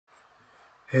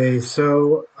Hey,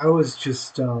 so I was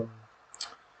just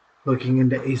looking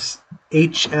into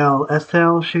HLSL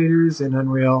shaders in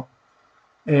Unreal,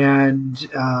 and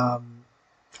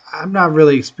I'm not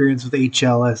really experienced with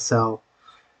HLSL,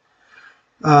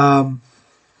 um,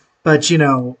 but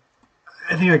I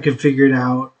think I could figure it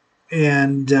out.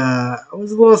 And I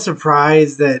was a little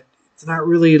surprised that it's not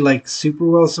really like super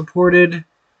well supported.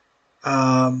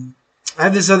 Um, I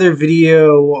have this other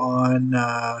video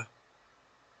on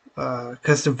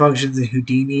custom functions in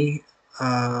Houdini,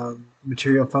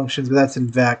 material functions, but that's in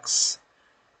Vex.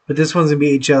 But this one's gonna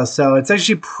be HLSL. It's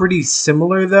actually pretty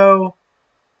similar though,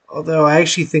 although I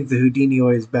actually think the Houdini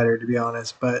way is better to be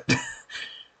honest. But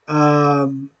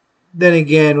um, then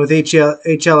again, with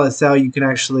HLSL, you can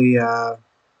actually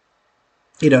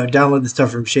download the stuff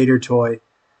from Shader Toy,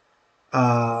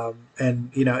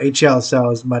 and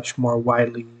HLSL is much more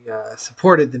widely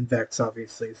supported than Vex,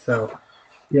 obviously. So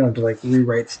you don't have to like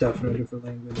rewrite stuff in a different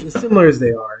language. As similar as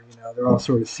they are, they're all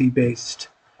sort of C based.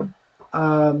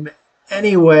 Um,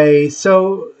 anyway,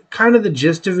 so kind of the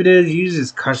gist of it is you use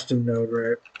this custom node,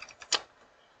 right?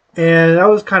 And I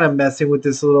was kind of messing with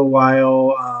this a little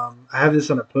while. I have this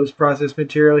on a post-process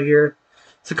material here.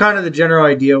 So kind of the general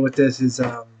idea with this is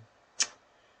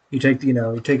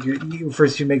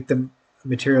first you make the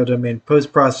material domain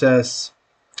post-process.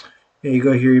 You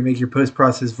go here, you make your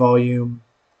post-process volume,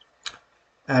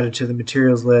 add it to the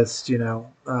materials list, your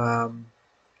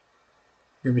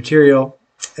material,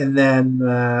 and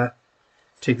then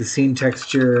take the scene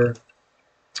texture,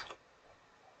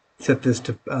 set this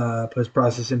to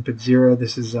post-process input 0.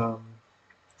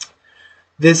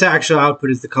 This actual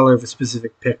output is the color of a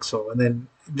specific pixel, and then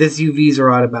this UVs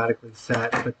are automatically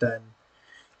set, but then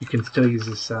you can still use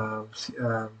this. You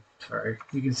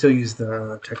can still use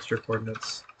the texture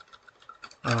coordinates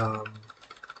um,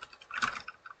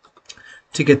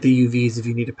 to get the UVs if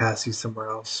you need to pass these somewhere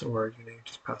else, or you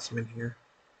just pass them in here.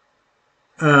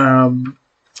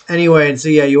 Anyway, and so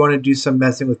yeah, you want to do some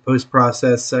messing with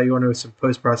post-process. You want to do some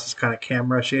post-process kind of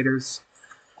camera shaders.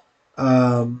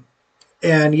 And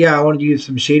yeah, I wanted to use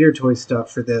some shader toy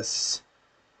stuff for this.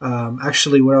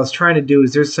 Actually, what I was trying to do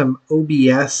is there's some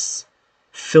OBS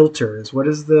filters. What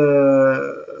is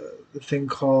the thing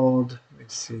called? Let me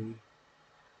see.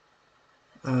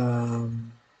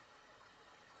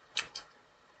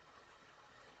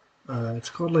 It's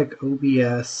called like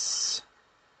OBS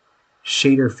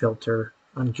shader filter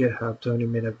on GitHub. Tony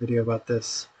made a video about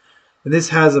this, and this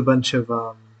has a bunch of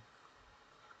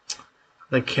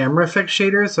like camera effect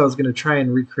shaders. So I was going to try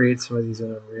and recreate some of these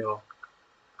in Unreal.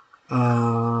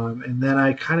 And then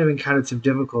I kind of encountered some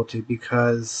difficulty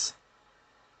because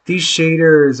these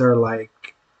shaders are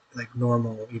like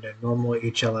normal, normal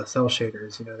HLSL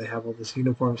shaders. They have all this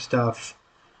uniform stuff.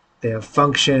 They have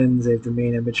functions. They have the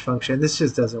main image function. This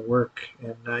just doesn't work,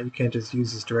 and you can't just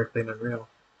use this directly in Unreal.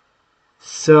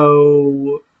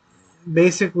 So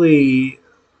basically,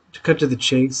 to cut to the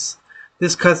chase,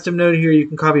 this custom node here you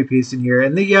can copy paste in here,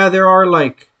 and yeah, there are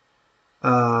like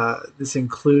this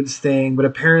includes thing, but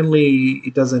apparently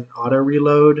it doesn't auto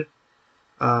reload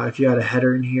if you had a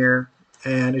header in here,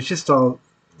 and it's just all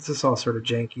sort of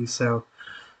janky. So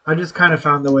I just kind of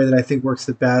found the way that I think works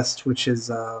the best, which is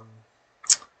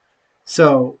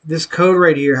so this code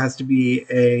right here has to be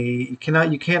you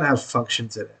can't have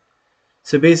functions in it.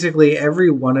 So basically every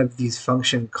one of these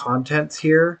function contents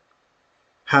here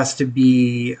has to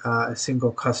be a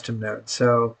single custom node.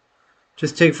 So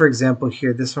just take, for example,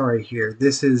 here, this one right here.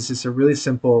 This is just a really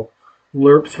simple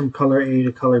lerp from color A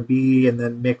to color B, and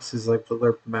then mix is like the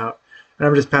lerp amount. And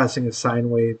I'm just passing a sine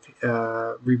wave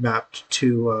remapped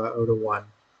to 0 to 1.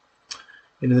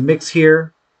 Into the mix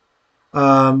here,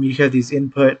 you have these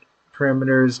input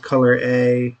parameters, color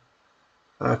A,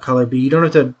 color B. You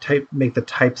don't have to make the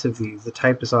types of these. The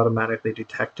type is automatically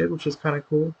detected, which is kind of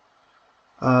cool.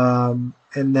 And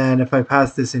then if I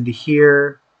pass this into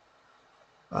here,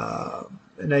 and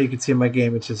now you can see in my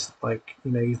game, it's just like,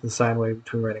 using the sine wave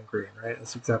between red and green, right?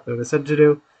 That's exactly what I said to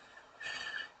do.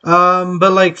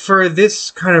 But like for this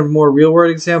kind of more real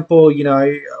world example,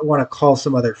 I want to call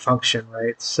some other function,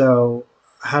 right? So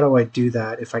how do I do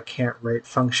that if I can't write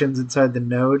functions inside the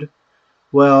node?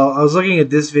 Well, I was looking at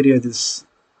this video,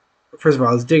 first of all,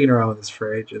 I was digging around with this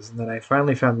for ages, and then I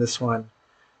finally found this one.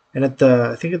 And I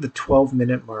think at the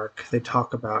 12-minute mark, they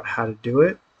talk about how to do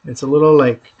it. It's a little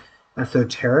like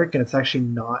esoteric, and it's actually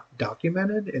not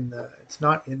documented it's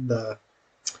not in the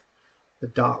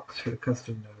docs for the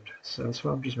custom node. So that's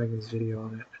why I'm just making this video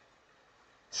on it.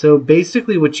 So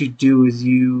basically what you do is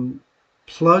you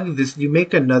plug this, you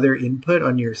make another input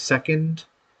on your second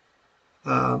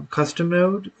custom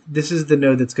node, this is the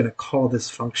node that's going to call this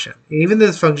function. Even though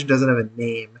this function doesn't have a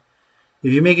name,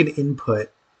 if you make an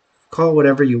input, call it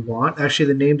whatever you want. Actually,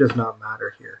 the name does not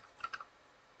matter here.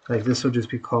 Like this will just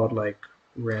be called like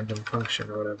random function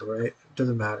or whatever, right? It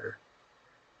doesn't matter.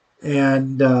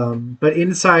 And but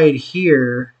inside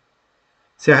here,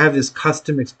 so I have this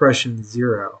custom expression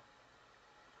 0.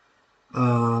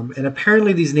 And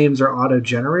apparently these names are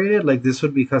auto-generated. Like this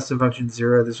would be custom function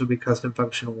 0, this would be custom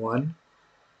function 1.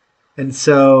 And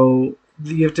so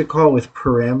you have to call with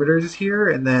parameters here.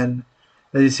 And then,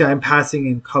 as you see, I'm passing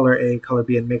in color A, color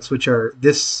B, and mix, which are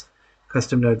this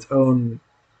custom node's own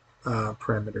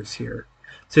parameters here.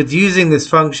 So it's using this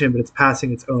function, but it's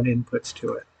passing its own inputs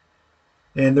to it.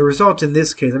 And the result in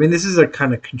this case, I mean, this is a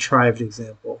kind of contrived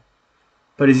example.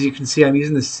 But as you can see, I'm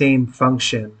using the same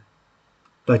function,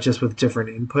 but just with different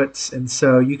inputs. And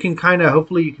so you can kind of,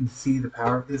 hopefully you can see the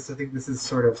power of this. I think this is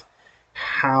sort of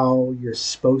how you're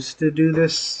supposed to do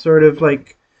this sort of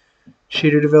like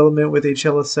shader development with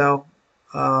HLSL.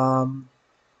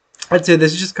 I'd say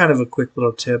this is just kind of a quick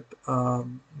little tip. Let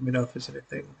me know if there's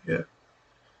anything. Yeah,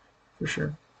 for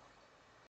sure.